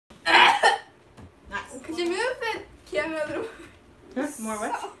have another one. More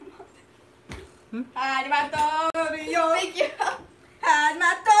what? 始まっとるよ。Thank you. 始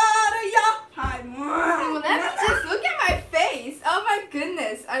まっとるよ。はい、もう。Well, that's just look at my face. Oh my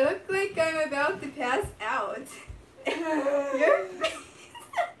goodness, I look like I'm about to pass out. Your face.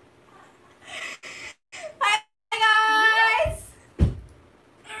 Hi guys.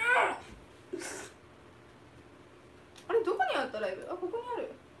 あれどこにあったライブ？あ、ここにあ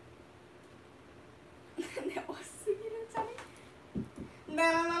る。ね、多すぎるんじゃね？I'm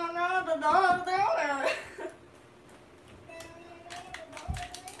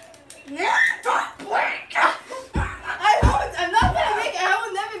not gonna make it. I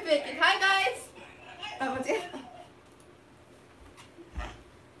will never make it. Hi guys. あ、間違え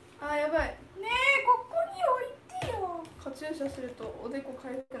た。あ、やばい。ねえ、ここに置いてよ。カチューシャするとおでこか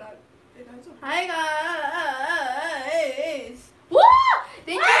ゆくなる。え、大丈夫？ Hi guys. Woo!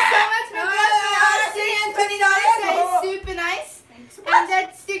 Thank you so much for watching and $20. That's super nice. And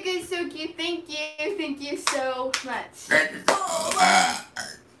that sticker is so cute. Thank you so much.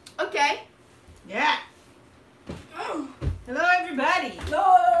 Okay. Yeah. Hello, everybody.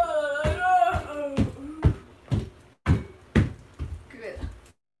 Good.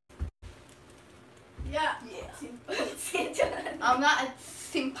 Yeah. I'm not a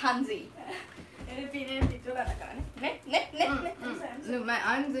chimpanzee. LP ね、って冗談だからね。ね、ね、ね、ね。 Look, my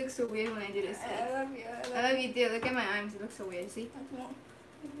arms look so weird when I do this. I love you. I love you too. Look at my arms. It looks so weird. See?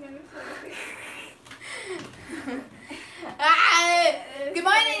 Ah, good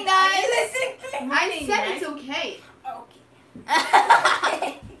morning, guys. I said it's okay.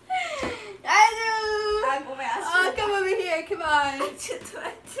 Hello. Oh, come over here. Come on.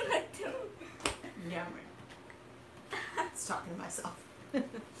 Yeah, I'm just talking to myself.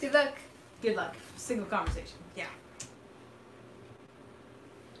 Good luck. Good luck. Single conversation. Yeah.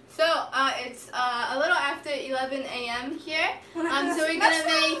 So, it's a little after 11 a.m. here. So we're gonna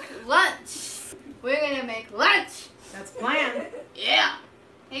make lunch. We're gonna make lunch. That's planned. Yeah.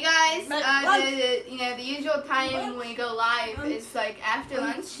 Hey guys, the usual time when we go live is like after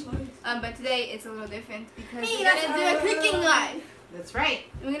lunch. But today it's a little different because we're gonna do a cooking live. That's right.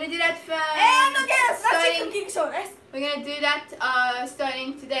 We're gonna do that from We're gonna do that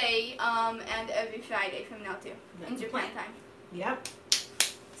starting today and every Friday from now too in Japan time. Yep.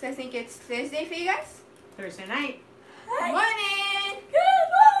 So I think it's Thursday for you guys. Thursday night. Good morning. Good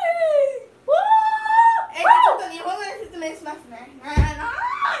morning. Woo! ちょっと日本語で説明しますね。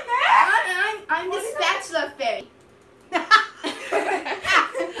I'm the spatula fairy.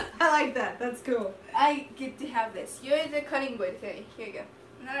 I like that. That's cool. I get to have this. You're the cutting board fairy. Here you go.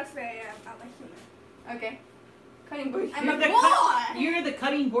 Not a fairy, I'm a human. Okay. Cutting board I'm fairy. a boy. You're the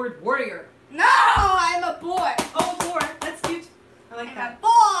cutting board warrior. No, I'm a boy. Oh, boy. That's cute. I like I'm a that. boy.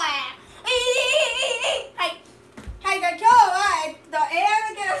 はい。はい、じゃあ今日はAI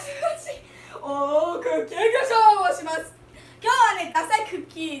のキャラクッキングショーをします。今日はね、ダサいクッ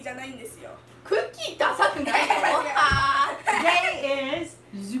キーじゃないんですよ。クッキーダサくないの？ Today is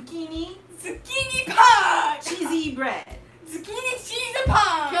zucchini ズッキーニパン。 cheesy bread. ズッキーニチーズ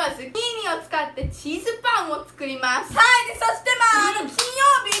パン。今日はズッキーニを使ってチーズパンを作ります。はい、でそして金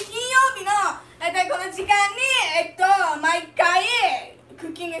曜日のだいたいこの時間に毎回ク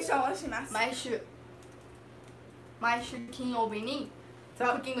ッキングショーをします。毎週金曜日にク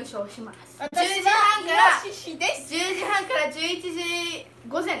ッキングショーをします。10私時半からはイノシシです。10時半から11時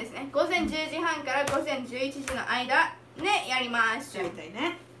午前ですね。午前10時半から午前11時の間ねやります。 That's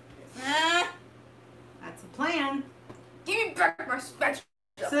a plan. Give me back my spatula.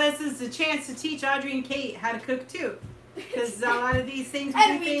 So this is a chance to teach Audrey and Kate how to cook too. Because a lot of these things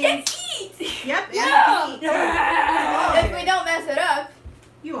And do we can things. eat. Yep, Yeah. and we can eat. If we don't mess it up,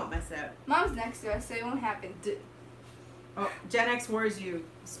 You won't mess it up. Mom's next to us, so it won't happen. Oh, Gen X warns you,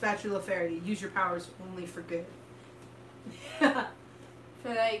 spatula fairy, use your powers only for good.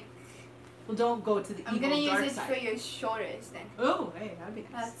 For like, Well, don't go to the I'm evil gonna use dark it side. for your shoulders then. Oh, hey, that'd be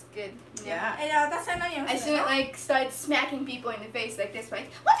nice. That's good. Yeah. じゃあ私は何を I する shouldn't の？ like start smacking people in the face like this, right?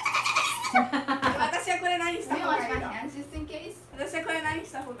 私はこれ何した Let me 方 wash がいい my の？ hands just in case. 私はこれ何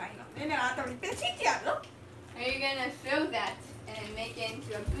した方がいいの？ねえねえ、あといっぺんチーってやるの？ Are you gonna throw that and make it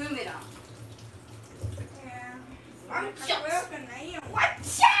into a boomerang? かっこよくないよ。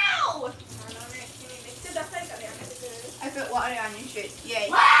 Watch out! ね、君めっちゃダサいからやめてくれる？ I put water on your shirt.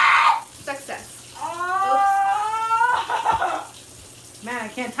 Yay. Success. Man, I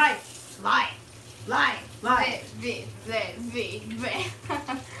can't type. Lie.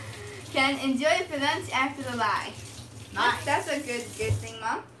 Can enjoy for lunch after the lie. Nice. That's a good thing,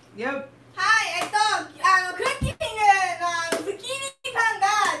 Mom. Yep. はい、クッキングのズッキーニパンが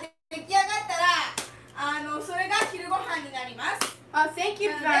出来上がったら、それが昼ご飯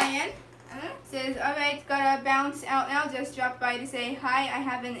gotta bounce out now. Just drop by to say hi. I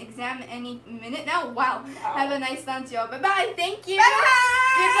have an exam any minute now. Wow. Have a nice lunch, y'all. Bye bye. Thank you.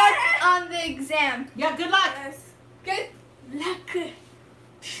 Good luck on the exam. Yeah, good luck. Good luck.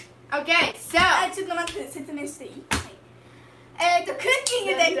 Okay, so. ちょっと待って、説明していい？クッキン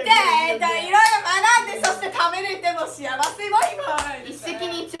グで行って、いろいろ学んで、そして食べれても幸せバイバイ。一石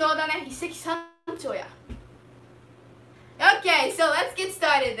二鳥だね。一石三鳥や。Okay, so let's get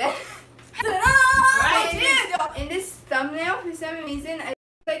started then. In this thumbnail, for some reason, I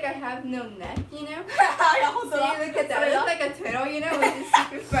look like I have no neck, you know? So you look at that, I look like a turtle, you know, which is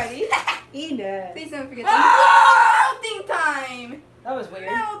super funny. Please don't forget that. Melting time! That was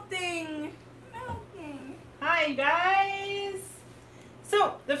weird. Melting. Hi, you guys.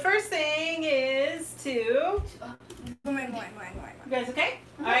 So, the first thing is to... You guys okay?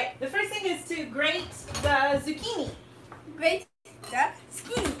 Alright, the first thing is to grate the zucchini. Grate the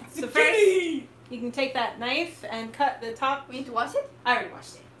zucchini. So first, you can take that knife and cut the top. We need to wash it? I already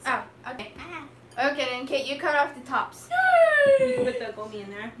washed it. Oh, okay. Okay, then Kate, you cut off the tops. You can put the gomi in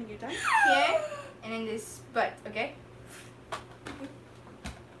there when you're done. Here, and in this butt, okay?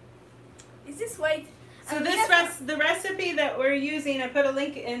 Is this white? So the recipe that we're using, I put a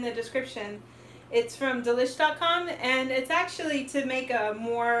link in the description. It's from delish.com, and it's actually to make a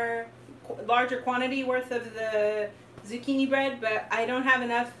larger quantity worth of the zucchini bread, but I don't have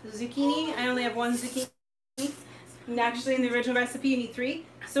enough zucchini. I only have 1 zucchini. And actually, in the original recipe, you need 3.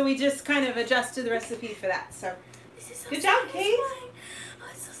 So we just kind of adjusted the recipe for that. So good job, Kate. Oh,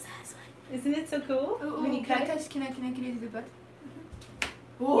 it's so satisfying. Isn't it so cool when you cut it? Can I get into the butt?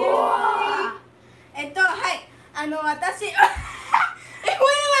 Whoa! はい、私、It went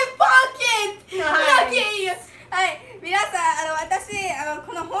in my pocket! Lucky! はい、皆さん、私、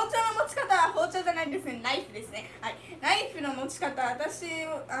この包丁の持ち方は包丁じゃないんですね、ナイフですね。はい、ナイフの持ち方、私、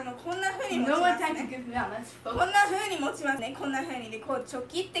こんな風に持ちますね。こんな風に持ちますね、こんな風にで、こう、チョ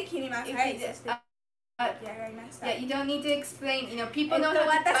キって切ります。はい、そして、焼き上がりました。Yeah, you don't need to explain, you know, people know how to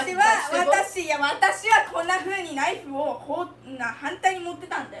cut 私 vegetables. はこんな風にナイフを反対に持って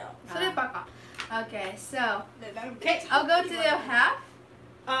たんだよ。それバカ。Okay, so, okay, I'll go to the half.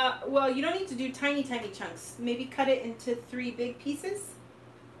 Well, you don't need to do tiny chunks. Maybe cut it into 3 big pieces.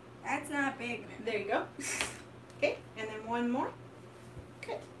 That's not big. There you go. Okay, and then 1 more.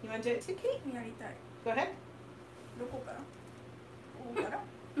 Good. You want to do it too, Kate? やりたい。 Go ahead. どこから？ここから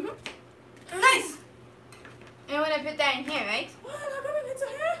Nice! And when I put that in here, right? わあ、中身めっちゃ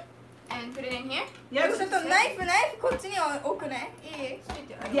変。 And put it in here? Yeah. ちょっとナイフこっちに置くね。いい？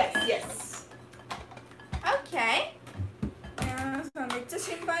 Yes. Okay. いやさ、めっちゃ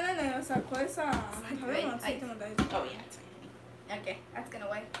心配なのよさ、これさ、食べ物ついても大丈夫。 Oh, yeah. It's fine. Okay, that's gonna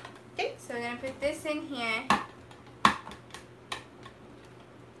wait. Okay. So we're gonna put this in here.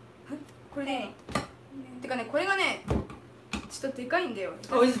 これね。てかね、これがね、ちょっとでかいんだよ。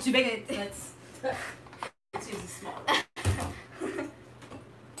 Oh, is it too big? Let's use a small one.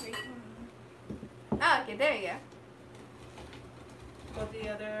 Ah, okay, there we go. Go the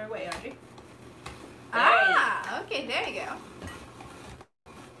other way, Audrey. Ah, okay, there we go.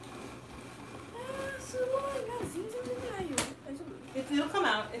 すごいな、全然出てないよ。大丈夫？ It'll come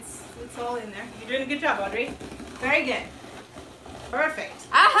out. It's all in there. You're doing a good job, Audrey. Very good. Perfect.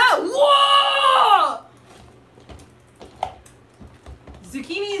 Aha! Whoa!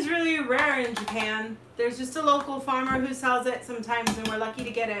 Zucchini is really rare in Japan. There's just a local farmer who sells it sometimes, and we're lucky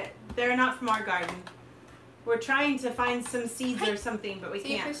to get it. They're not from our garden. We're trying to find some seeds or something, but we So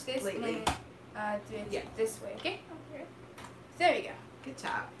you can't push this lately. and do it Yeah. this way, okay? Okay. There we go. Good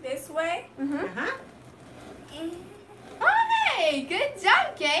job. This way? Uh-huh. Hey, good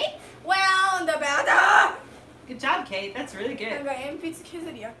job, Kate. Round about. Good job, Kate. That's really なん good. か鉛筆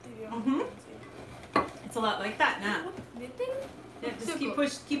削りやってるよ。 Mhm. It's a lot like that now. 出てる？ Yeah, just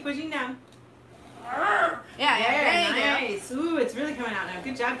keep pushing down. Yeah, there you go. Nice. Ooh, it's really coming out now.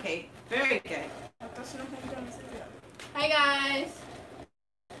 Good job, Kate. Very good. 私の本当見せてやる。 Hi, guys.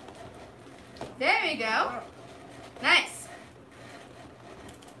 There we go. Nice.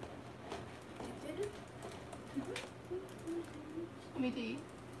 出てる？見ていい？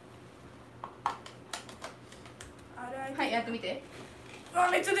はい、やってみて。わあ、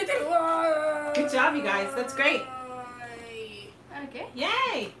めっちゃ出てる。わあ。 Good job, you guys. That's great. Okay.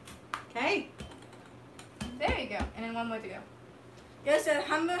 Yay. Okay. There we go. And then one more to go. よし、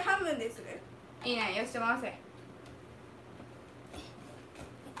半分半分でする。いいね。よし、回せ。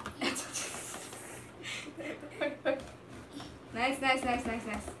Nice, nice, nice, nice,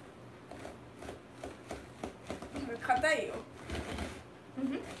 nice. 硬いよ。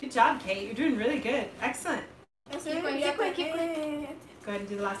 Good job, Kate. You're doing really good. Excellent. Keep going, keep going, keep going. Go ahead and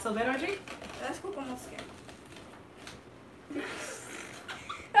do the last little bit, Audrey. 私ここも好き。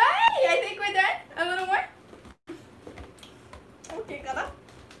Hi, I think we're done. A little more. OK かな。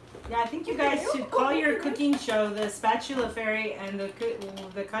 Yeah, I think you guys should call your cooking show the Spatula Fairy and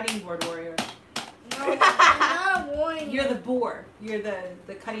the Cutting Board Warrior. No, I'm not a warning. You're the boar. You're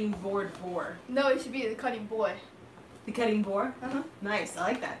the cutting board boar. No, it should be the cutting boy. The cutting boar? Uh-huh. Nice, I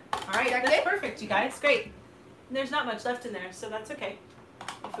like that. All right, Okay. that's perfect, you guys. Great. There's not much left in there, so that's okay.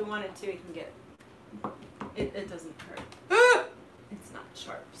 If we wanted to, we can get it. It doesn't hurt. It's not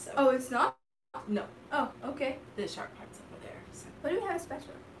sharp, so. Oh, it's not? No, Oh, okay. the sharp part's over there. So. What do we have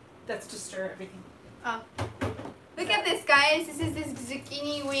special? That's to stir everything. Oh. Look at this, guys. This is this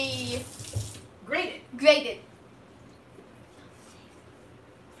zucchini we Grated. grated.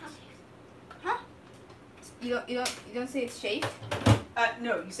 Huh? You don't say it's shaved?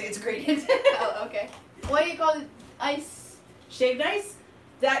 No, you say it's grated. Oh, okay. What do you call it? Ice. Shaved ice?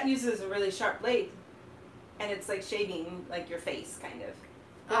 That uses a really sharp blade. And it's like shaving like your face, kind of.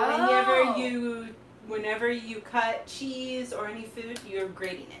 But whenever you cut cheese or any food, you're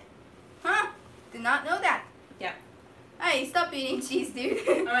grating it. Huh? Did not know that. Yeah. Hey, stop eating cheese, dude.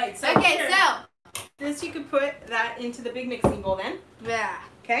 All right, so Okay, here, so. this you could put that into the big mixing bowl then. Yeah.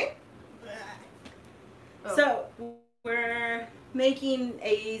 Okay? Oh. So we're making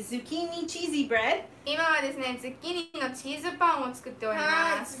a zucchini cheesy bread. 今はですね、ズッキーニのチーズパンを作っており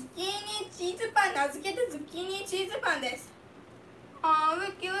はい、ます。ズッキーニチーズパン、名付けてズッキーニチーズパンです。Oh,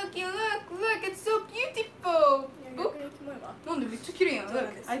 looky, looky, look, it's so beautiful. 逆にキモいわ。なんでめっちゃ綺麗やん。そうなん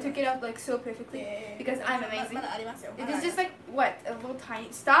Look, です。 I took it out like so perfectly. Because I'm amazing. まだありますよ。 It is just like, what, a little tiny,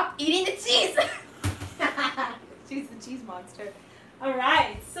 stop eating the cheese! She's the cheese monster. All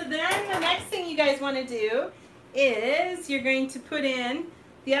right, so then the next thing you guys want to do is you're going to put in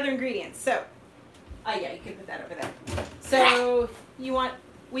the other ingredients. So, oh yeah, you can put that over there. So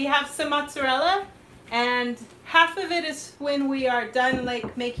we have some mozzarella, and half of it is when we are done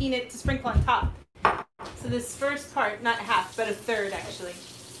like making it to sprinkle on top. So this first part, not half, but a third actually.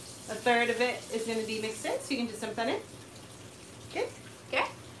 A third of it is going to be mixed in, so you can just dump that in. Good. Okay.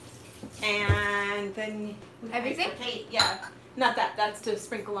 And then Everything? Okay, yeah. Not that. That's to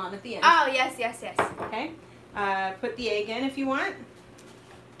sprinkle on at the end. Oh, yes, yes, yes. Okay. Put the egg in if you want.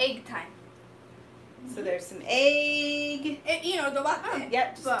 Egg time. So there's some egg. いいのドバって。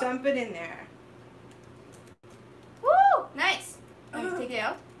 Yep, just Well. dump it in there. Woo! Nice. Let's take it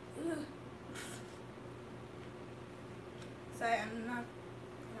out. Sorry, I'm not.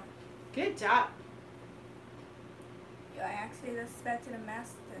 Good job. I actually just back to the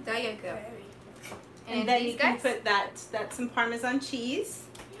master. There you go. And then these you can guys? put that's some Parmesan cheese.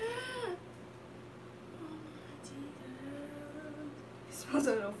 It smells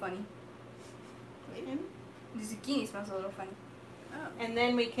a little funny. The zucchini smells a little funny. And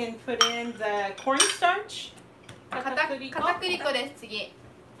then we can put in the cornstarch. 片栗粉です、次。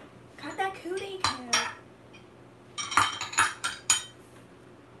片栗粉。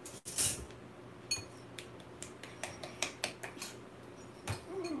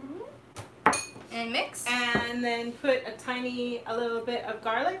 And mix. And then put a little bit of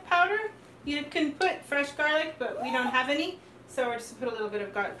garlic powder. You can put fresh garlic, but we don't have any. So we're just put a little bit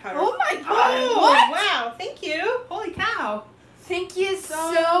of garlic powder. Oh my god! Oh, What? wow, thank you. Holy cow. Thank you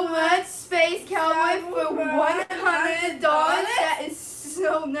so much, Space Cowboy, for $100. That is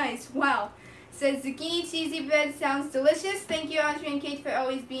so nice. Wow. Says zucchini cheesy bread sounds delicious. Thank you, Audrey and Kate, for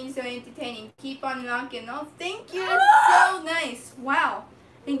always being so entertaining. Keep on rocking. Oh, thank you. That's so nice. Wow.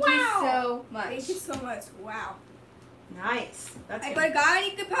 Thank you so much. Thank you so much. Wow. Nice. That's はい、 good. これガーリ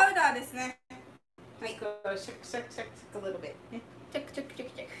ックパウダーですね。 Just go shake a little bit. Yeah, Check, check,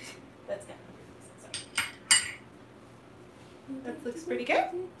 check, check. that's good. That looks pretty good.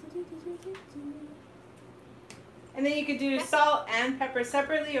 And then you could do salt and pepper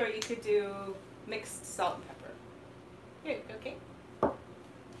separately, or you could do mixed salt and pepper. Here, okay. You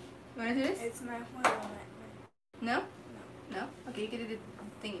want to do this? It's my one. No? No? Okay, you can do the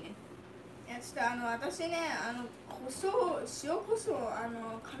thing in. いやちょっと私ね胡椒塩胡椒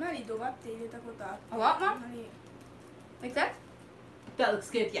かなりドバって入れたことあって。あわかなり Like that? That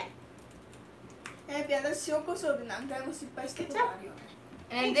looks good, yeah. やっぱ私塩胡椒で何回も失敗したことあるよね。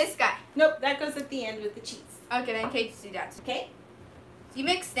 And then this guy. Nope, that goes at the end with the cheese. Okay, then Kate do that. Okay? You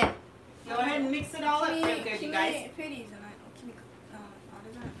mix them. Go ahead and mix it all up real good, you guys. フェリーじゃないの？君かあ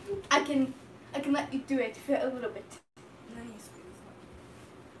れじゃないの？ I can let you do it for a little bit. 何それ？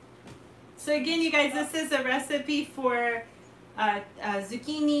 So again, you guys, this is a recipe for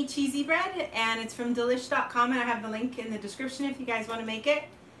zucchini cheesy bread, and it's from delish.com, and I have the link in the description if you guys want to make it.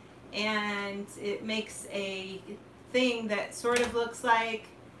 And it makes a thing that sort of looks like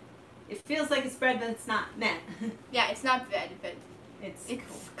It feels like it's bread, but it's not. Nah. Yeah, it's not bread, but It's it's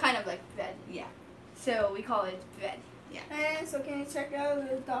cool. kind of like bread. Yeah. So we call it bread. And so can you check out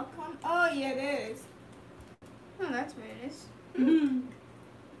the .com? Oh yeah, it is. Oh, that's where it is.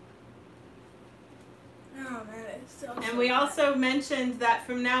 Oh man, it's so. And we also mentioned that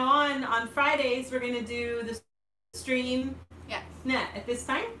from now on Fridays, we're going to do the stream. Yes. Nah, at this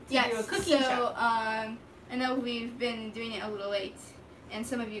time to Yes. do a cooking So show. I know we've been doing it a little late, and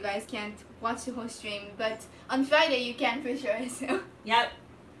some of you guys can't watch the whole stream, but on Friday you can for sure. So. Yep.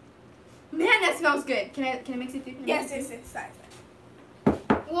 Man, that smells good. Can I mix it too? Can I Yes, mix it yes, yes.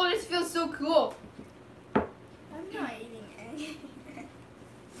 too? Oh, this feels so cool. I'm not eating any.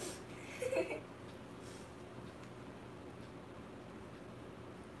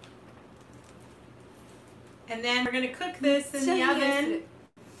 And then we're going to cook this in So the you guys oven did it.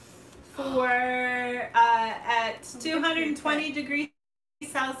 for at 220 degrees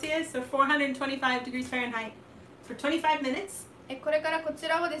Celsius or 425 degrees Fahrenheit for 25 minutes. これからこち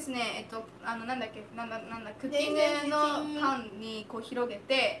らをですね、なんだっけ、クッキングのパンにこう広げ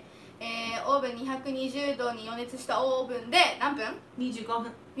て、オーブン220度に予熱したオーブンで何分25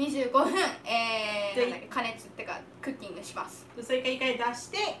分。 25分、なんだっけ加熱ってかクッキングします。それから一回出し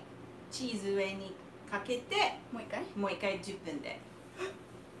てチーズ上にかけてもう一回もう一回10分で。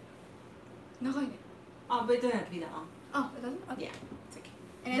長いね。Oh, but it doesn't have to be that long. あ、it doesn't? Yeah, it's okay.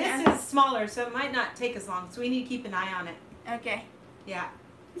 And This then is smaller, so it might not take as long. So we need to keep an eye on it. okay. Yeah,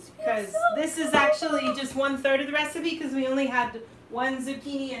 because this is actually just 1/3 of the recipe because we only had 1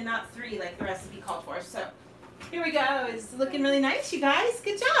 zucchini and not 3 like the recipe called for. So here we go. It's looking really nice, you guys.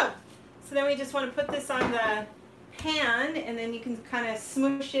 Good job. So then we just want to put this on the pan, and then you can kind of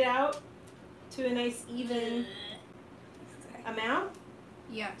smoosh it out to a nice even amount.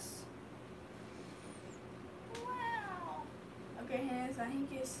 Yes. Wow. Okay, hands. I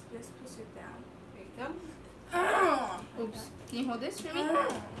think it's just push it down. There you go. Oops. Can you hold this for me?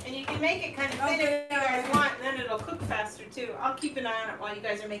 And you can make it kind of thin if you guys want, and then it'll cook faster too. I'll keep an eye on it while you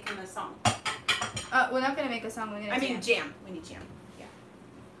guys are making the song. We're not gonna make a song. We're gonna I mean jam. jam. We need jam. Yeah.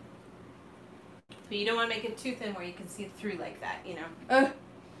 But you don't want to make it too thin where you can see it through like that, you know.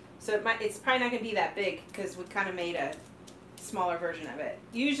 So it's probably not going to be that big because we kind of made a smaller version of it.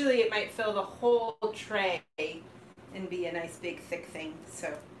 Usually it might fill the whole tray and be a nice big thick thing.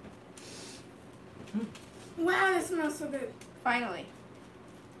 So. Wow, this smells so good. Finally.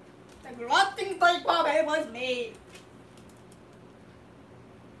 The rotting type of it was made.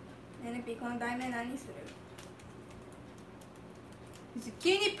 ねねぴこの題名何する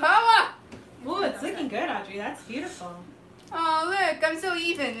Zucchini power! Oh, it's looking good, Audrey. That's beautiful. Oh, look, I'm so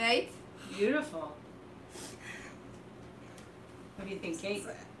even, right? Beautiful. What do you think, Kate?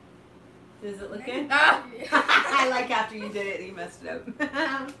 Does it look good? Ah! I like after you did it, you messed it up.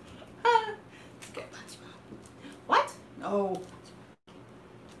 It's good. What? No.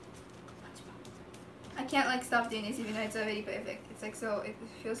 I can't like stop doing this even though it's already perfect. It's like so, it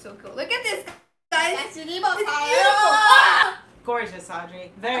feels so cool. Look at this, guys! It's beautiful! Gorgeous,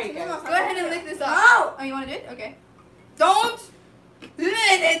 Audrey. Very good. Go ahead and lick this off. No! Oh, you want to do it? Okay. Don't!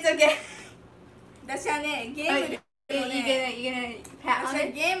 It's okay. 私はね、ゲームでもね、 You gonna pat 私 on は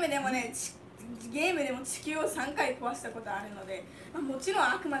it? ゲームでもね、ゲームでも地球を3回壊したことあるので、まあ、もちろん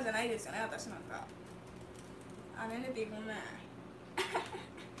悪魔じゃないですよね、私なんか。あれねってごめん。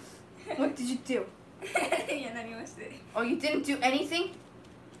 What did you do? いや、なりまして。 Oh, you didn't do anything?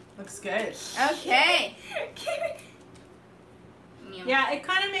 Looks good. Okay. Yeah, it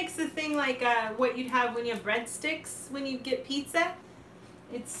kind of makes the thing like what you'd have when you have breadsticks when you get pizza.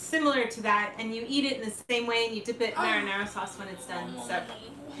 It's similar to that, and you eat it in the same way, and you dip it in marinara sauce when it's done. So,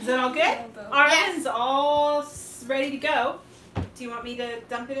 is that all good? Our oven's all ready to go. Do you want me to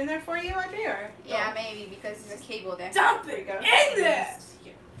dump it in there for you, Audrey, or? Yeah, maybe because there's a cable there. Dump There you it go. in there!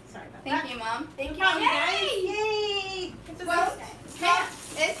 Here. Sorry about Thank that. you, Mom. Thank No problem, guys. Yay! Yay! Well,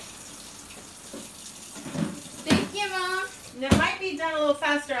 thank you, Mom. And it might be done a little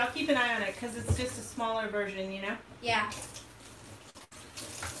faster. I'll keep an eye on it because it's just a smaller version, you know? Yeah.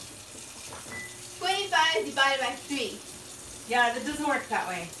 25 divided by 3. Yeah, that doesn't work that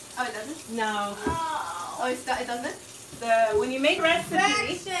way. Oh, it doesn't? No. Oh, it doesn't? When you make a recipe,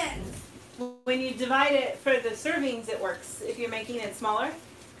 Fractions! when you divide it for the servings, it works if you're making it smaller.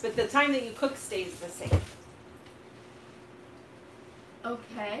 But the time that you cook stays the same.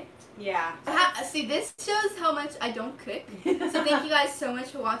 Okay. Yeah. See, this shows how much I don't cook. So thank you guys so much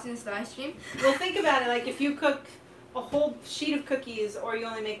for watching this live stream. Well, think about it. Like if you cook a whole sheet of cookies or you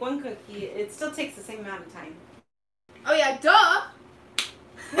only make one cookie, it still takes the same amount of time. Oh yeah, duh!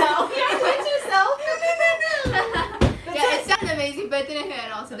 No, you don't do it yourself. Yeah, it sounded amazing. but it didn't hurt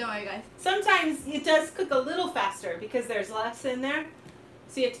at all, so don't worry, guys. Sometimes it does cook a little faster because there's less in there,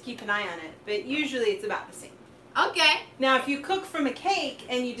 so you have to keep an eye on it. But usually it's about the same. Okay. Now, if you cook from a cake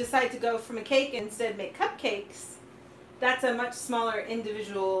and you decide to go from a cake and instead make cupcakes, that's a much smaller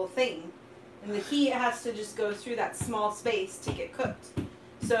individual thing. And the heat has to just go through that small space to get cooked.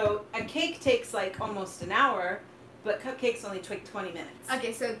 So a cake takes like almost an hour, but cupcakes only take 20 minutes.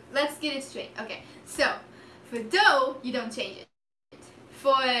 Okay, so let's get it straight. Okay, so for dough, you don't change it.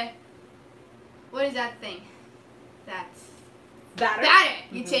 For, what is that thing? That's Batter?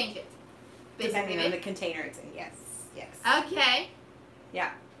 You change it. Depending on the container it's in. Yes, yes. Okay.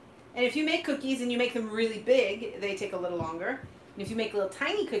 Yeah. And if you make cookies and you make them really big, they take a little longer. And if you make little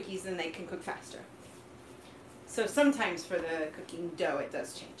tiny cookies, then they can cook faster. So sometimes for the cooking dough, it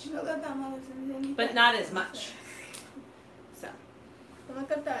does change a little, but not as much. So.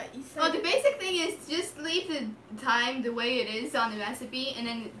 Well, the basic thing is just leave the time the way it is on the recipe, and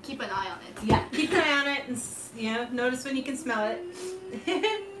then keep an eye on it. Yeah, keep an eye on it, and notice when you can smell it.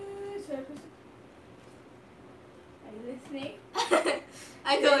 Are you listening?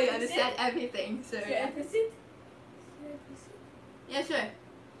 I totally understand everything. So yeah. Yeah, sure.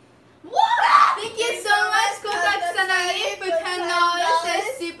 Thank you so much, Kotaku-sanagi, for $10.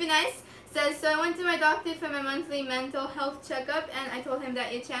 That's super nice. Says, so I went to my doctor for my monthly mental health checkup, and I told him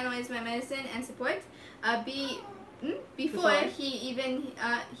that your channel is my medicine and support. Before he even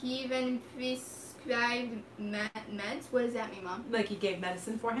prescribed meds. What does that mean, Mom? Like he gave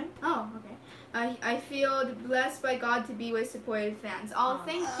medicine for him? Oh, okay. I feel blessed by God to be with supportive fans. Oh,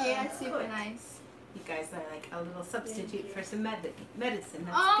 thank you. That's super nice. You guys are like a little substitute for some medicine. That's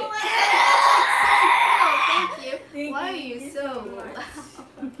good. Oh, thank you. Why are you so?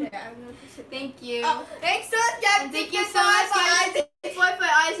 Okay, I'm going to Thank you. Oh, thanks so much, guys. And thank you so much, guys. For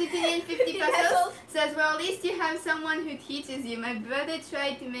Isaac in 50 pesos says, well, at least you have someone who teaches you. My brother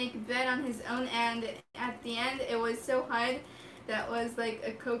tried to make bread on his own, and at the end, it was so hard that was like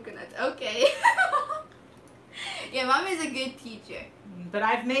a coconut. Okay. Yeah, Mom is a good teacher. But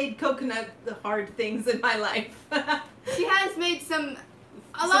I've made coconut hard things in my life. She has made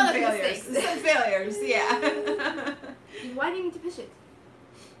a lot of failures. mistakes. Some failures, yeah. Why do you need to push it?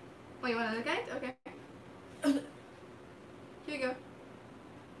 Oh, you want to look at it? Okay. Here we go.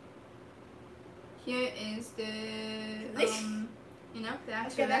 Here is the, the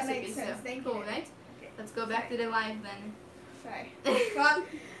actual recipe. So cool, right? Let's go back to the live then. Sorry. Well,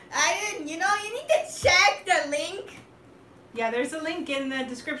 you need to check the link. Yeah, there's a link in the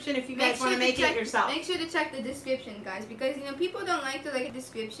description if you guys want to make it yourself. Make sure to check the description, guys, because people don't like to look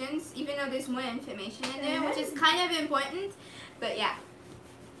descriptions, even though there's more information in there, which is kind of important. But yeah,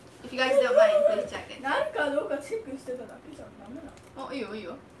 if you guys don't mind, please check it. Oh, いいよいい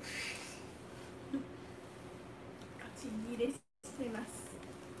よ。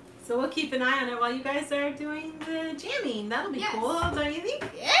So we'll keep an eye on it while you guys are doing the jamming. That'll be cool, don't you think?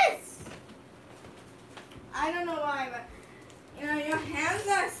 Yes! I don't know why, but your hands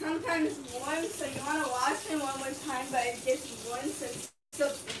are sometimes warm, so you want to wash them one more time, but it gets warm, so it's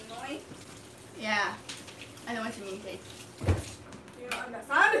so annoying. Yeah, I know what you mean, Kate. You don't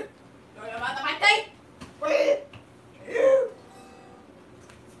understand? You don't understand my tape?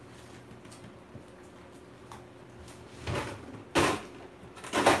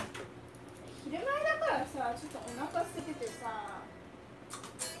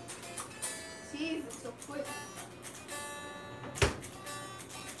 Jesus, so quick.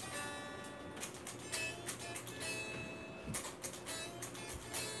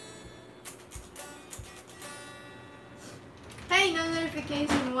 Hey, no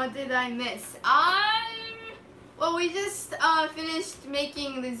notification. What did I miss? Well, we just finished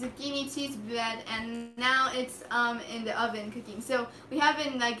making the zucchini cheese bread, and now it's in the oven cooking. So we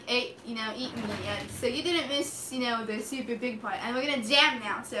haven't eaten it yet. So you didn't miss the super big part. And we're gonna jam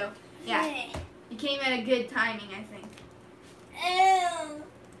now. So yeah, you came at a good timing, I think.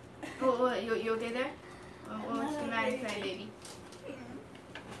 Oh, you okay there? What's the matter, baby?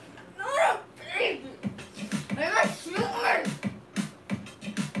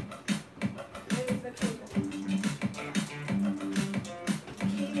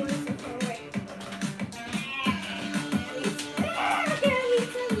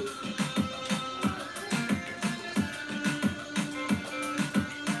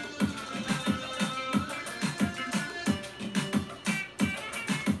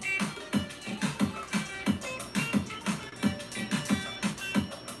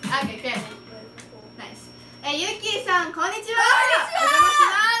 Okay, good. Nice. ゆっきーさん、こんにちは。お邪魔し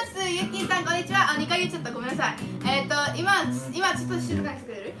ます。ゆっきーさん、こんにちは。2回言っちゃった。ごめんなさい。今ちょっと静かにし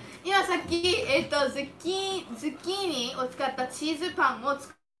てくれる？今撮さっき、ズッキーニを使ったチーズパンを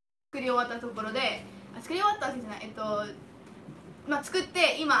作り終わったところで、作り終わったわけじゃない、まあ、作っ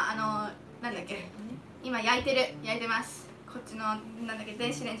て今なんだっけ、今焼いてます。こっちのなんだっけ、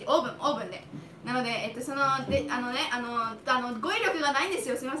電子レンジ、オーブンで。なのでそので語彙力がないんです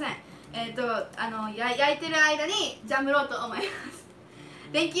よ。すみません。焼いてる間にジャムろうと思います。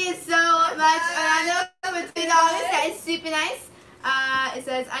Thank you so much, Orlando, for $2. That is super nice. It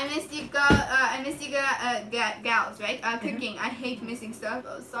says, I missed you, gals, right? Cooking. I hate missing stuff.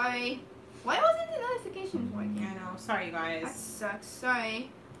 Oh, sorry. Why wasn't the notification working? I know. Sorry, guys. That sucks. Sorry.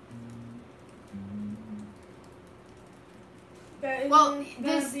 Well,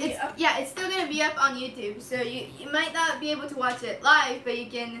 it's still gonna be up on YouTube, so you might not be able to watch it live, but you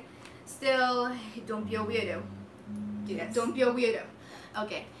can still. Don't be a weirdo. Yes. Don't be a weirdo.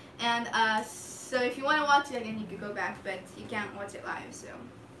 Okay, and so if you want to watch it again, you could go back, but you can't watch it live, so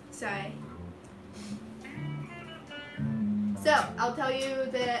sorry. So I'll tell you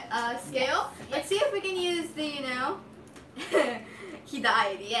the scale. Let's see if we can use the he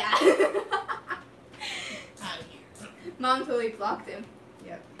died. Yeah. Mom totally blocked him.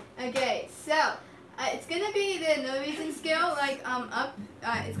 Yep. Okay, so it's gonna be the Norwegian scale, like up.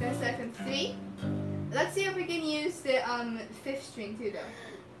 It's gonna start from 3. Let's see if we can use the 5th string too, though.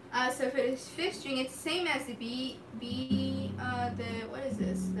 So for the 5th string, it's the same as the B. What is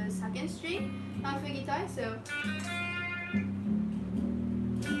this? The 2nd string for guitar. So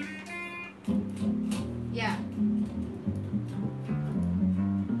yeah.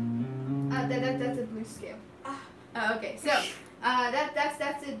 That's a blues scale. Okay, so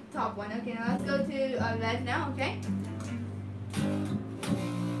that's the top one. Okay, now let's go to red now. Okay.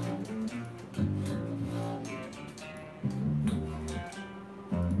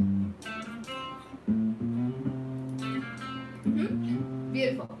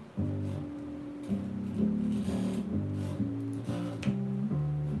 Beautiful.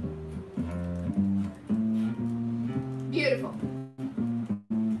 Beautiful.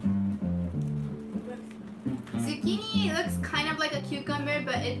 Zucchini looks kind of like a cucumber,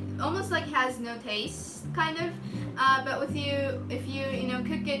 but it almost like has no taste, kind of. But if you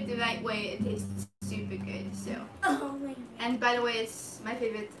cook it the right way, it tastes super good. So. Oh my. And by the way, it's my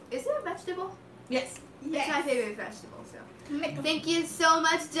favorite. Is it a vegetable? Yes. It's my favorite vegetable. So. Thank you so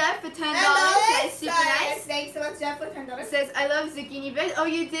much, Jeff, for $10. That's super nice. Thanks so much, Jeff, for $10. It says, I love zucchini bread. Oh,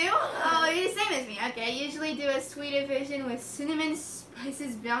 you do? Oh, you're the same as me. Okay, I usually do a sweeter version with cinnamon,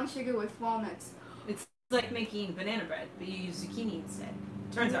 spices, brown sugar with walnuts. It's like making banana bread, but you use zucchini instead.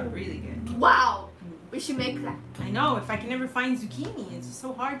 Turns out really good. Wow. We should make that. I know. If I can never find zucchini, it's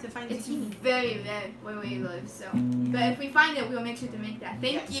so hard to find it's zucchini. It's very rare where we live, so. But if we find it, we'll make sure to make that.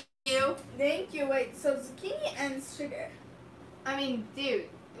 Thank you. Thank you. Wait, so zucchini and sugar. I mean, dude,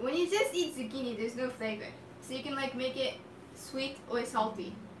 when you just eat zucchini, there's no flavor. So you can like make it sweet or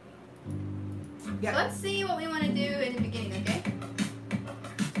salty. Yeah. So let's see what we want to do in the beginning, okay?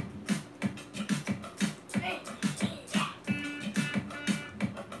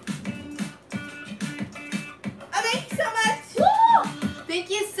 Thank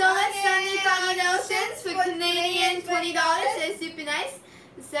you so much, Sunny Foggy Notions, for Canadian $20. That's super nice.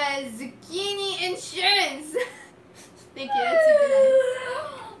 It says zucchini insurance. Thank you. That's super nice.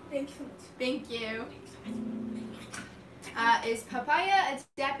 Thank you so much. Thank you. Is papaya a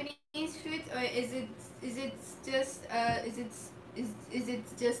Japanese fruit, or is it just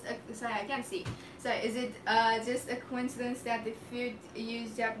sorry, I can't see. Sorry, is it just a coincidence that the fruit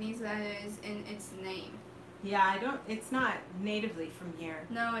used Japanese letters in its name? Yeah, it's not natively from here.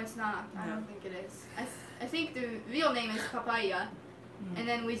 No, it's not. I don't think it is. I think the real name is papaya, and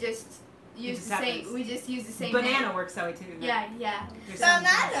then we just use the same. We just use the same. Banana name. works that way too. Yeah, yeah.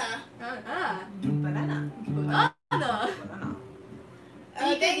 Banana. Banana. Banana.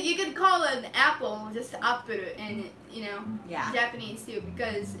 You could call an apple just apple in Japanese too,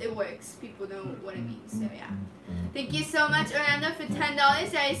 because it works. People know what it means. So yeah. Thank you so much, Orlando, for $10.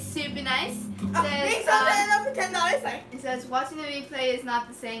 That is super nice. Thanks, Orlando, for $10. It says watching the replay is not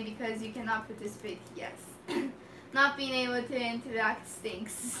the same because you cannot participate. Yes. Not being able to interact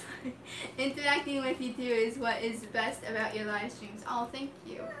stinks. Interacting with you too is what is best about your live streams. Oh, thank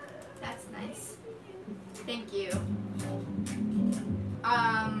you. That's nice. Thank you.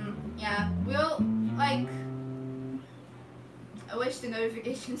 Yeah, we'll like. I wish the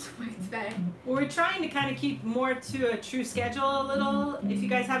notifications worked better. We're trying to kind of keep more to a true schedule a little. If you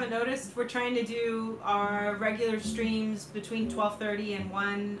guys haven't noticed, we're trying to do our regular streams between 12:30 and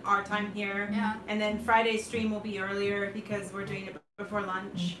 1 our time here. Yeah. And then Friday's stream will be earlier because we're doing it before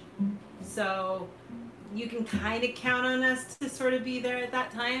lunch. So you can kind of count on us to sort of be there at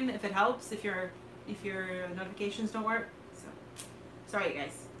that time if it helps, if your notifications don't work. So sorry, you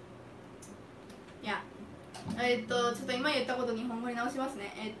guys. ちょっと今言ったこと日本語に直します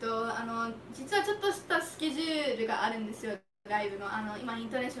ね。実はちょっとしたスケジュールがあるんですよ、ライブの。今イン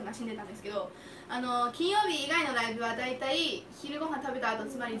トネーションが死んでたんですけど、金曜日以外のライブはだいたい昼ご飯食べた後、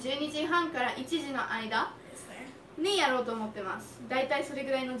つまり12時半から1時の間にやろうと思ってます。だいたいそれ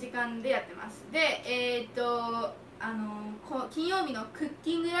ぐらいの時間でやってます。で、金曜日のクッ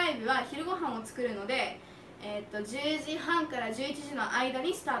キングライブは昼ご飯を作るので、10時半から11時の間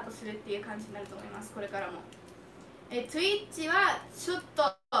にスタートするっていう感じになると思います、これからも。Twitch はちょっ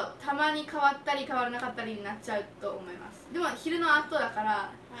とたまに変わったり変わらなかったりになっちゃうと思います。でも昼の後だか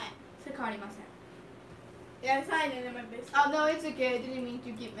ら、それ変わりません。Yeah, it's fine. I'm my best. Oh no, it's okay. I didn't mean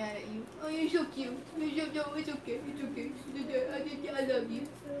to get mad at you. Oh, you're so cute. No, it's okay. It's okay. I love you.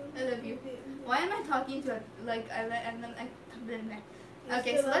 I love you. Why am I talking to like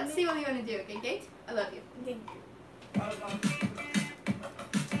Okay, so let's see what we want to do. Okay, Kate? I love you. Thank you.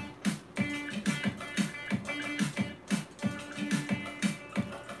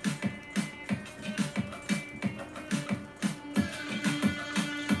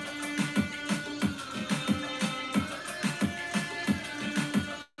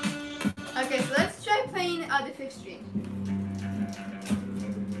 Okay, so let's try playing the fifth string.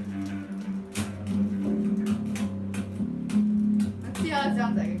 Let's see how it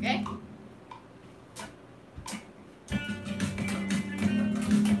sounds like, okay?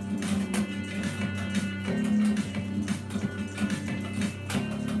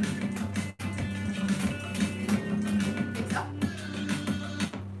 Mix up.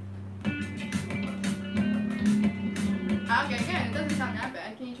 Okay, good. It doesn't sound that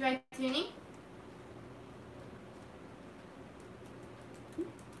bad. Can you try tuning?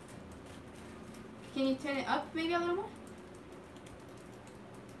 Can you turn it up maybe a little more?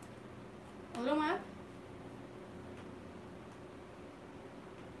 A little more up?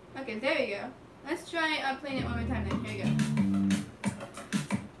 Okay, there we go. Let's try playing it one more time then. Here we go.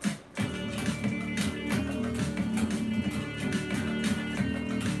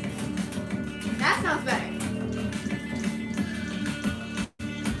 That sounds better.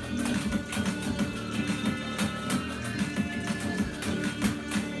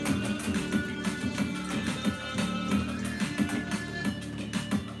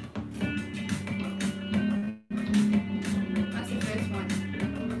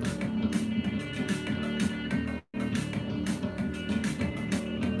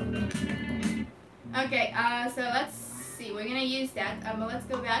 Okay, so let's see. We're gonna use that. But let's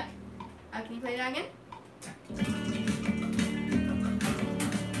go back. Can you play that again?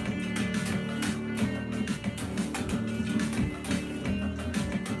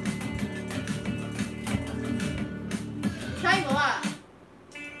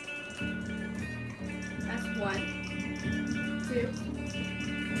 That's 1, 2,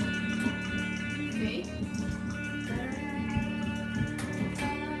 3.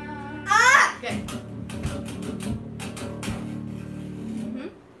 Good.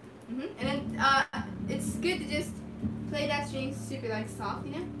 And then it's good to just play that string super like soft,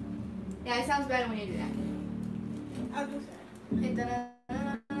 you know? Yeah, it sounds better when you do that. I'll do that.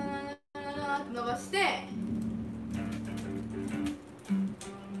 伸ばして、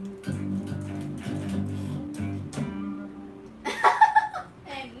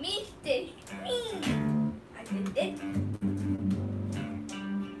Mr. Me. I did it.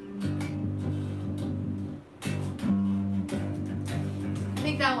 I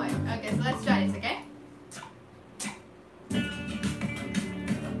think that way. Okay, so let's try this, okay?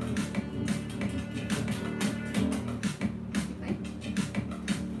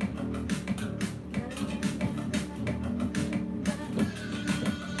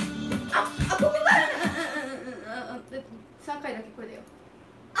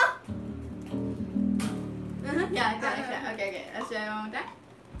 Yeah, exactly. Okay, let's try one more time.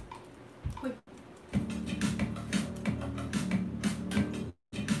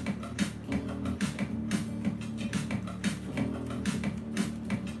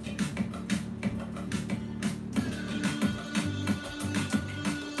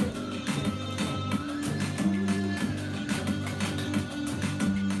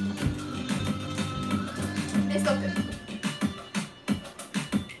 Let's stop it.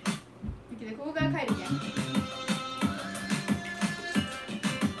 Okay, ここから帰るじゃん。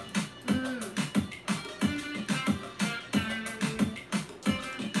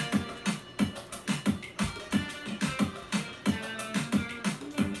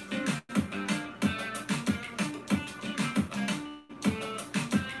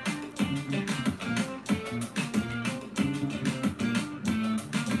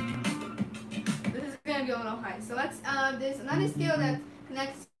little high. So let's, there's another scale that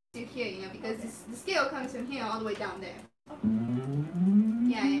connects to here, you know, because the scale comes from here all the way down there.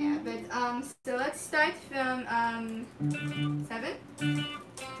 Yeah. But, so let's start from, 7.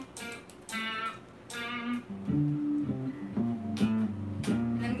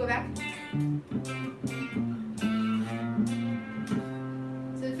 And then go back.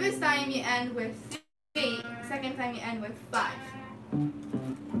 So the first time you end with 3, second time you end with 5.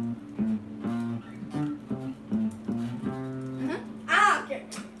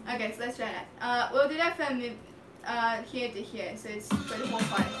 Okay, so let's try that. We'll do that from here to here, so it's for the whole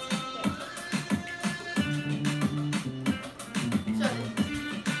part.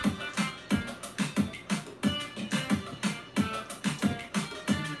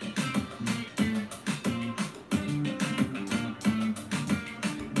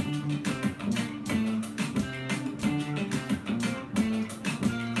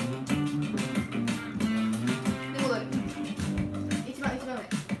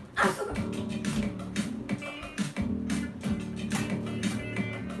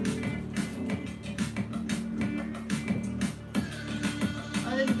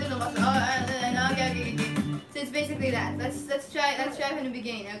 So it's basically that. Let's try from the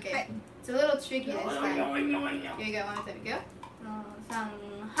beginning. Okay. It's a little tricky this time. Here we go. One more time. Go. 3,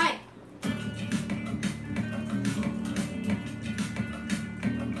はい.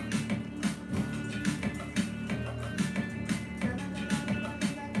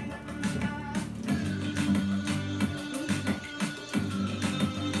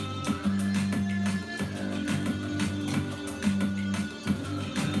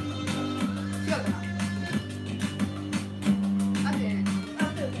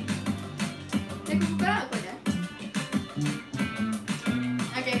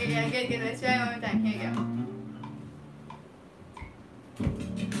 Good. Let's try it one more time. Here you go.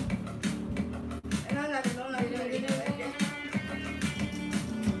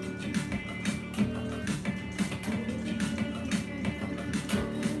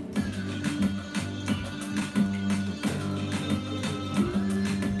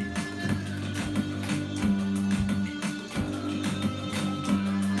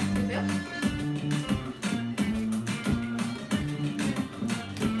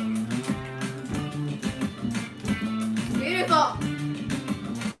 Beautiful.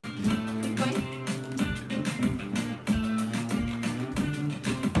 Keep going.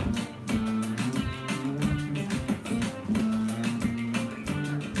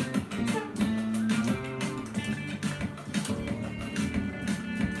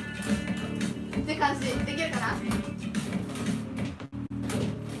って感じできるかな？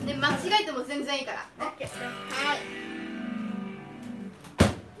で間違えても全然いいから。はい。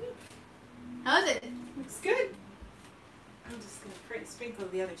How is it? Looks good. I'm just gonna sprinkle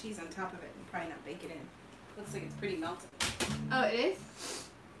the other cheese on top of it and probably not bake it in. Looks like it's pretty melted. Oh, it is?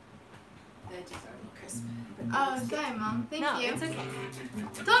 The edges are a little crisp. Oh, sorry, Mom. Thank No, you. it's okay.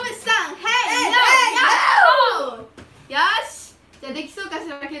 Thomas-san, hey! No! Yo! し! じゃあできそうかし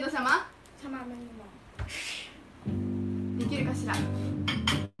ら、ケイト様? できるかしら?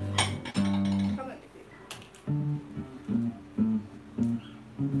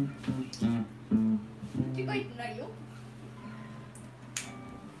 間違えてないよ。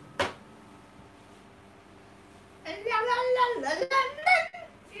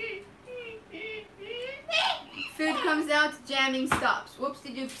Food comes out, jamming stops.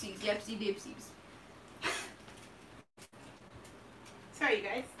 Whoopsie doopsies, yepsy doopsies. Sorry, you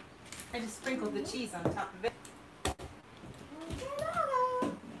guys. I just sprinkled the cheese on top of it.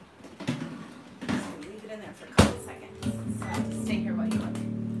 Just leave it in there for a couple seconds. So I'll just stay here while you look.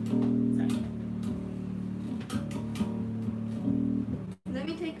 Sorry. Let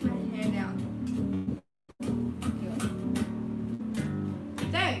me take my hair down.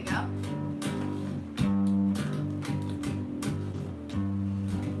 There you go.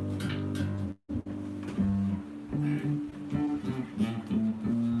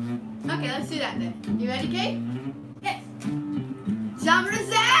 Okay, let's do that then. You ready, Kate? Yes. Jump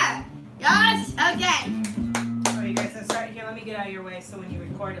reset! Yes! Okay. Oh, you guys, start here. Let me get out of your way so when you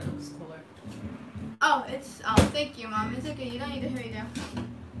record it looks cooler. Oh, thank you, Mom. It's okay. You don't need to hurry down.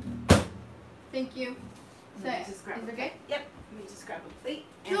 Thank you. So, Let me just grab is a it okay? Yep. Let me just grab a plate.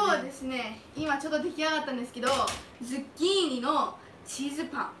 今日はですね、今ちょっと出来上がったんですけど、ズッキーニのチーズ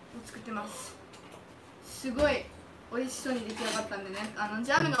パンを作ってます。すごい美味しそうに出来上がったんでね、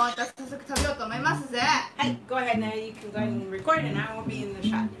ジャムが終わったら早速食べようと思いますぜ。はい、go ahead now. You can go ahead and record and I won't be in the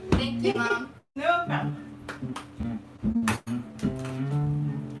shot. Thank you, Mom. No problem.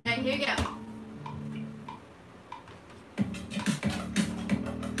 Alright, here you go.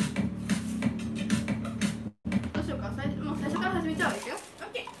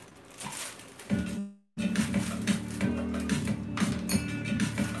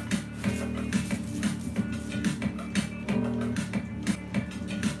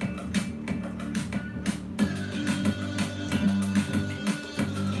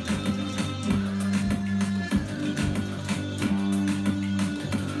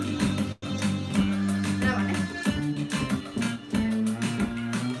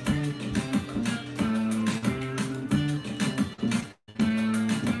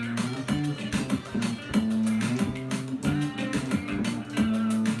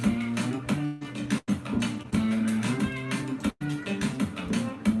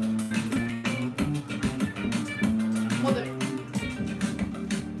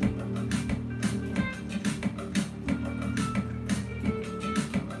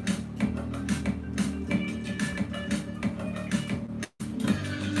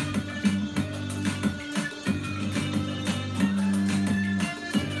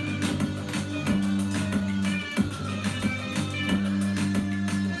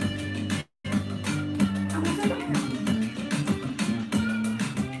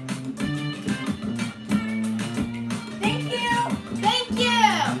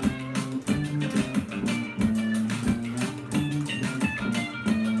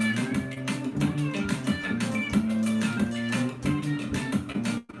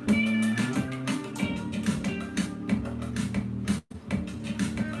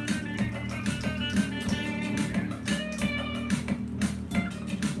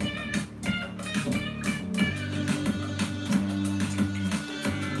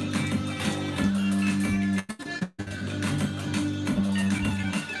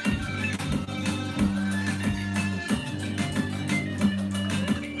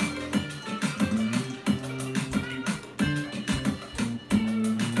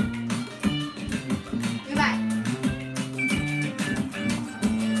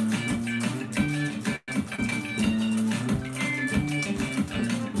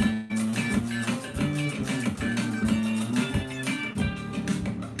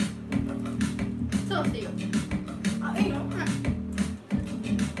 押していいよ。あ、いいの？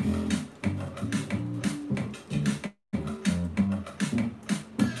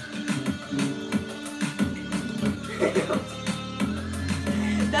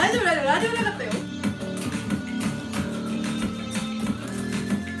大丈夫なかったよ。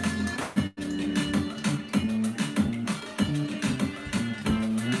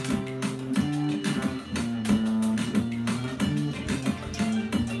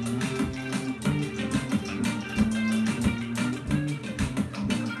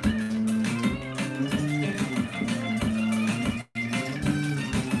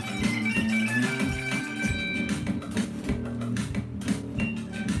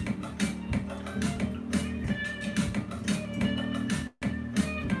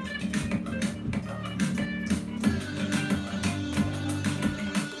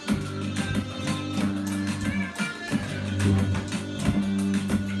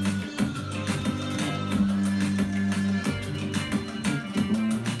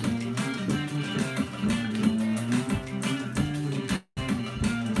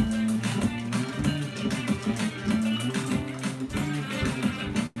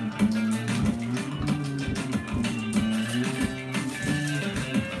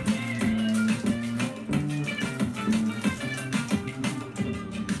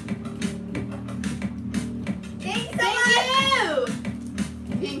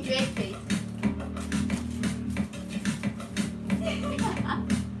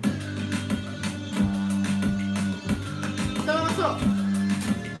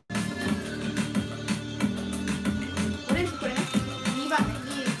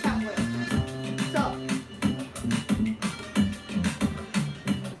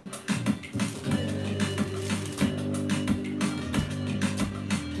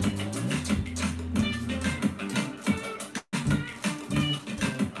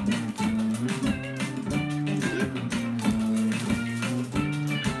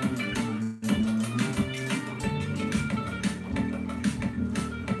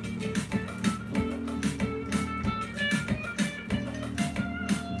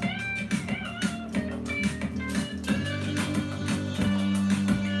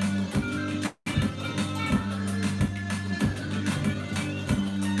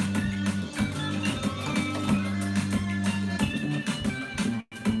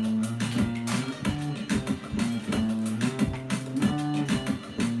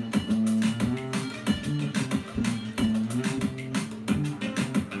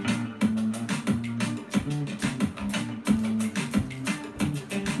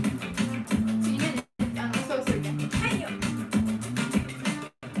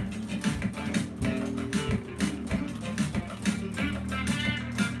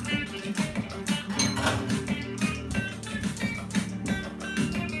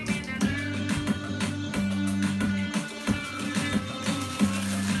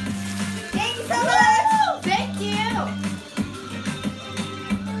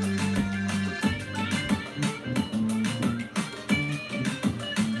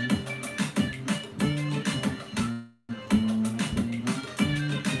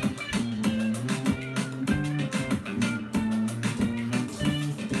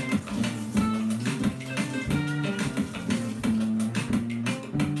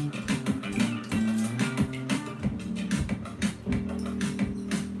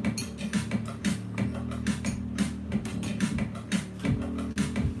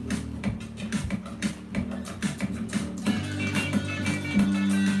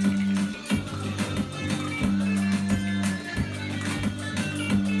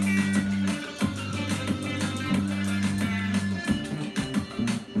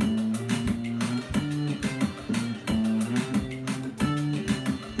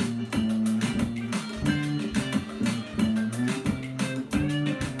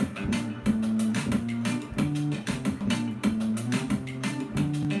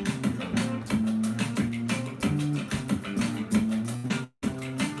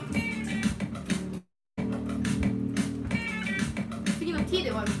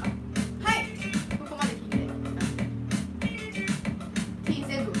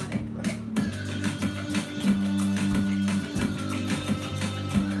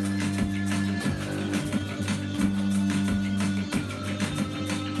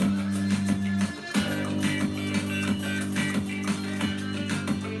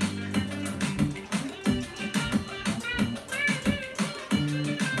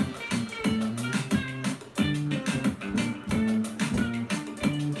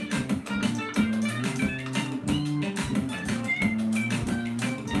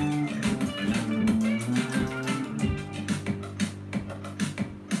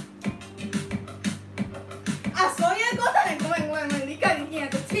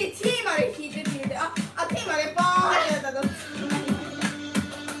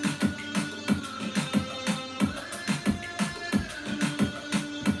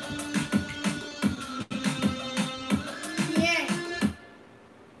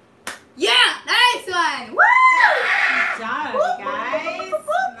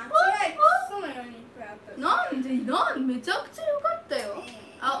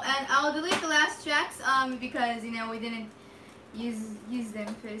And I'll delete the last tracks because you know we didn't use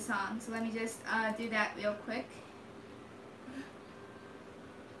them for the song. So let me just do that real quick.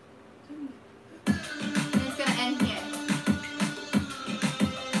 And it's gonna end here.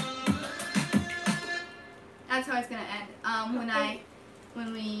 That's how it's gonna end.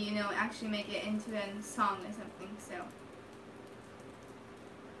 When we you know actually make it into a song or something. So.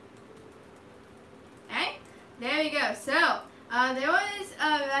 Alright, there we go. So there was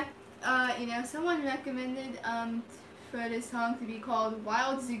you know someone recommended for this song to be called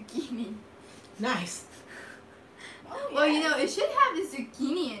Wild Zucchini. Nice. Oh, well, you know, it should have the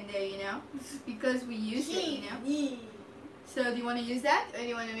zucchini in there, you know, because we use it, you know. So, do you want to use that, or do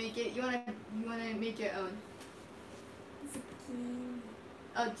you want to make it? You want to make your own? Zucchini.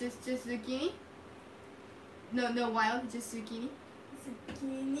 Oh, just zucchini? No wild, just zucchini.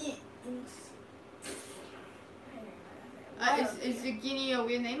 Zucchini. Is zucchini a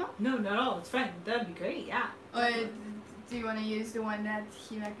weird name? No, not at all. It's fine. That'd be great. Yeah. Or do you want to use the one that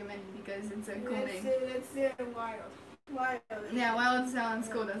he recommended because it's a cool name? Let's do wild. Wild. Yeah, wild sounds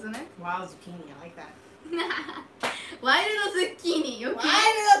cool, doesn't it? Wild zucchini. I like that. Why little zucchini? Okay.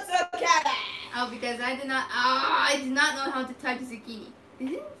 Why little zucchini? Oh, because I did not know how to type zucchini.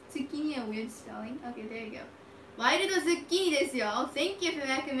 Isn't zucchini a weird spelling? Okay, there you go. Why little zucchini this y'all? Thank you for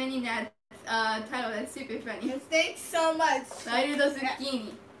recommending that title. That's super funny. Thanks so much. Why little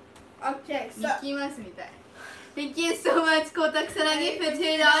zucchini? Okay, so. Thank you so much, Kota Kusanagi, for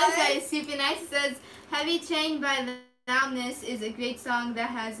 $2. That is super nice. It says, Heavy Chain by Loudness is a great song that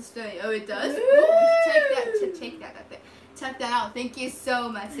has a story. Oh, it does? Ooh, check that out. Thank you so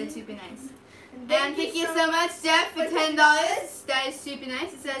much. That's super nice. And thank you so much, Jeff, for $10. That is super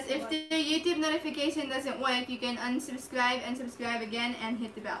nice. It says, if the YouTube notification doesn't work, you can unsubscribe and subscribe again and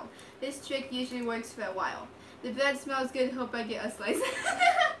hit the bell. This trick usually works for a while. The bread smells good. Hope I get a slice.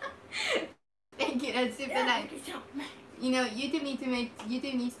 Thank you. That's super nice. You know, YouTube needs to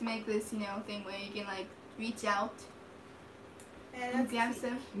make this, you know, thing where you can like reach out and grab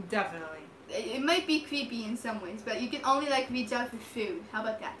stuff. Definitely. It might be creepy in some ways, but you can only like reach out for food. How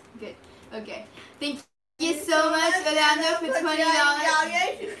about that? Good. Okay. Thank you so much, Orlando, for $20.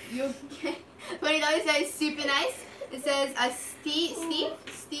 You okay? $20. That is super nice. It says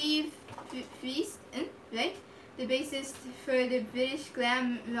Steve Priest, right? The bassist for the British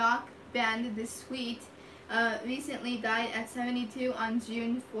glam rock band The Sweet, recently died at 72 on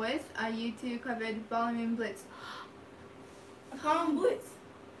June 4th. U2 covered Ballroom Blitz. Ballroom Blitz?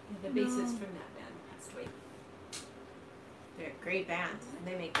 Yeah, the bassist from that band passed away. They're a great band.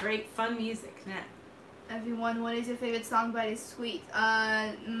 They make great fun music. Yeah. Everyone, what is your favorite song by The Sweet?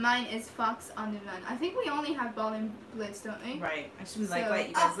 Mine is Fox on the Run. I think we only have Ballroom Blitz, don't we? Right. I should let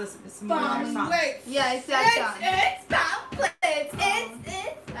you guys listen to some more of their songs. Blitz. Yeah, it's that song. It's Ballroom Blitz.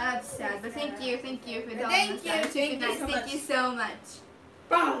 It's. That's sad, but thank you for telling us that. Thank you so much.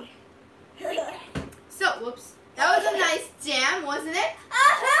 Bang. So, whoops. That was a nice jam, wasn't it? I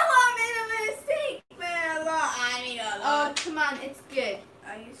made a mistake, man. I mean a lot. Oh, come on, it's good.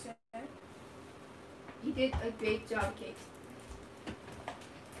 Are you sure? You did a great job, Kate.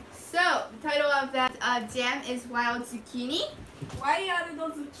 So, the title of that jam is Wild Zucchini. Why are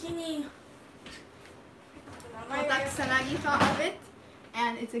those zucchini? Kota Kusanagi thought of it,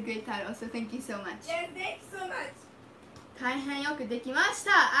 and it's a great title, so thank you so much. Yeah, thanks so much. 大変よくできまし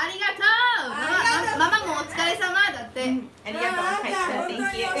た。ありがとう。ママもお疲れ様だって。ありがとう。本当に教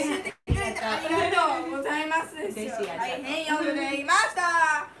えてくれてありがとうございますですよ。大変よくできまし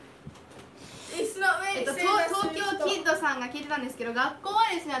た。東京キッドさんが聞いてたんですけど、学校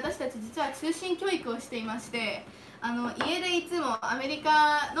はですね、私たち実は通信教育をしていまして、家でいつもアメリ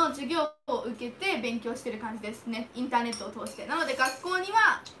カの授業を受けて勉強してる感じですね。インターネットを通して。なので学校に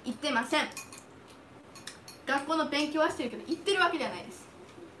は行ってません。学校の勉強はしてるけど行ってるわけではないです。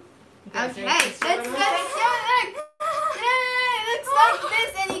Okay, let's show it. Looks like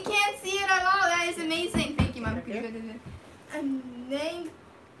this and you can't see it at all. That is amazing. Thank you, Mom.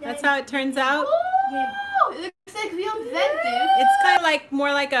 That's how it turns out. Ooh, it looks like real bread, dude. It's kind of like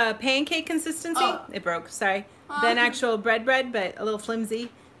more like a pancake consistency. Oh. It broke, sorry. Than actual bread, but a little flimsy.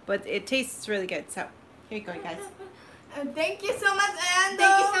 But it tastes really good. So here you go, guys. Thank you so much, Anna.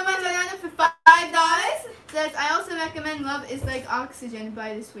 Thank you so much, Anna, for $5. Says, I also recommend Love is Like Oxygen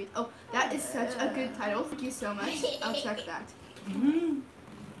by The Sweet. Oh, that is such a good title. Thank you so much. I'll check that.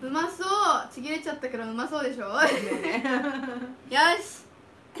 うまそう。ちぎれちゃったけどうまそうでしょ。よし。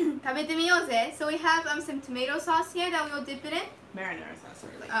食べてみようぜ。So we have some tomato sauce here that we will dip it in. Marinara sauce or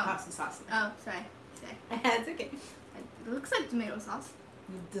like pasta sauce. Oh, sorry. It's okay. It looks like tomato sauce.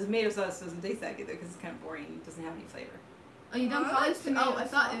 The tomato sauce doesn't taste that good though because it's kind of boring. It doesn't have any flavor. Oh, you don't call it tomato? Oh, I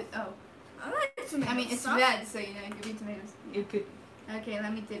thought it. Oh. I like tomato I mean, it's sauce. red, so you know, it could be tomatoes. It could. Okay,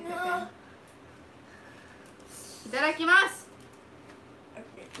 let me dip it No. then. いただきます。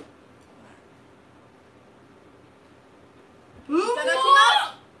Okay. うまっ。いただきま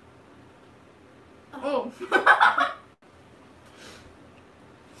す。Oh.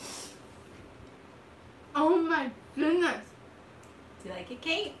 Oh my goodness. Do you like it,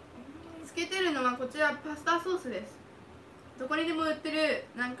 Kate? つけてるのはこちらパスタソースです。どこにでも売ってる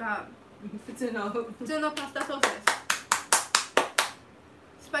なんか普通のパスタソースです。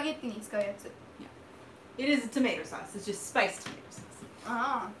スパゲッティに使うやつ。It is a tomato sauce. It's just spiced tomato sauce.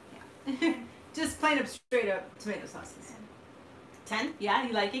 ああ。Yeah. Just plain up, straight up tomato sauces. 10? Yeah,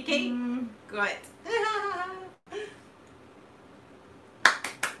 you like it, Kate? Good.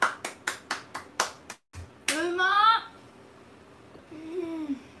 うまっ。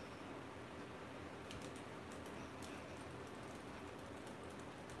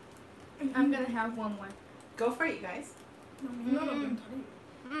I'm gonna have one more. Go for it, you guys.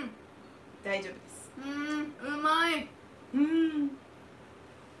 大丈夫です。うまい。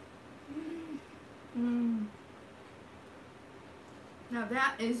Now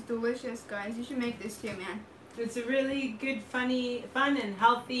that is delicious, guys. You should make this too, man. It's a really good, fun and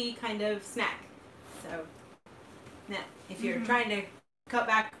healthy kind of snack. So, now, if you're trying to cut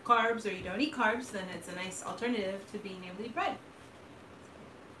back carbs or you don't eat carbs, then it's a nice alternative to being able to eat bread.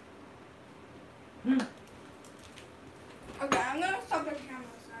 Okay, I'm gonna stop the camera.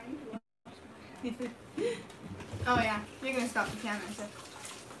 So I need to watch Oh yeah, you're gonna stop the camera. So.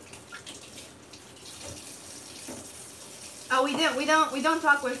 Oh, we don't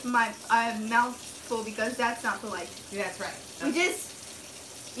talk with my mouth full because that's not polite. That's right. We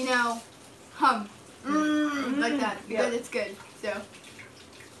just, you know, hum like that because it's good. So.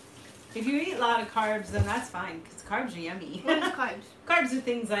 If you eat a lot of carbs, then that's fine because carbs are yummy. What is carbs? Carbs are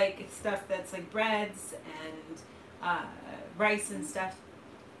things like stuff that's like breads and rice and stuff.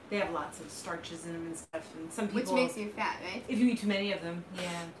 They have lots of starches in them and stuff. And some people, which makes you fat, right? If you eat too many of them,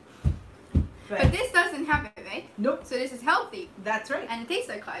 yeah. But this doesn't have it, right? Nope. So this is healthy. That's right. And it tastes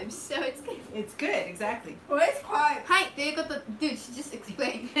like carbs, so it's good. It's good, exactly. What is carbs? はい、ということで、dude, just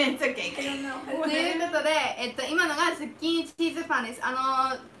explain. It's okay. I don't know. ということで、今のがズッキーニチーズパンです。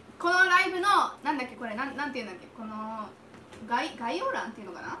このライブの、なんだっけこれ、なんていうんだっけ、この概要欄っていう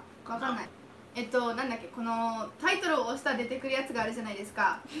のかなわかんない。なんだっけ、このタイトルを押したら出てくるやつがあるじゃないです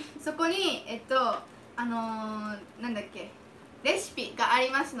か。そこに、なんだっけ、レシピがあり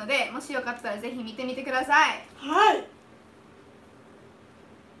ますので、もしよかったらぜひ見てみてください。はい。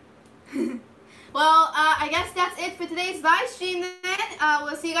Well, I guess that's it for today's live stream then.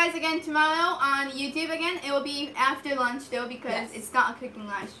 We'll see you guys again tomorrow on YouTube again. It will be after lunch though because it's not a cooking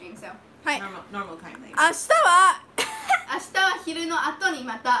live stream. So. はい。 Normal time. 明日は明日は昼の後に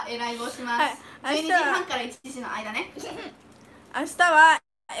またライブをします。はい、12時半から1時の間ね。明日は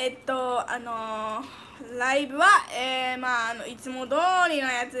ライブはいつも通りの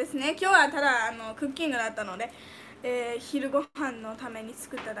やつですね。今日はただクッキングだったので、昼ご飯のために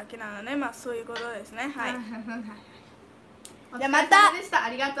作っただけなので、まあそういうことですね。はい。じゃあまたでした。あ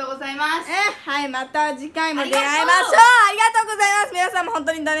りがとうございます。はい、また次回も出会いましょう。ありがとうございます。皆さんも本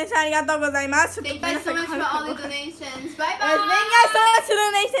当にドネーションありがとうございます。Thank you so much for all the donations. Bye bye. Thank you so much for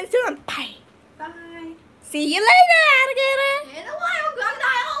donations. Bye. Bye. See you later.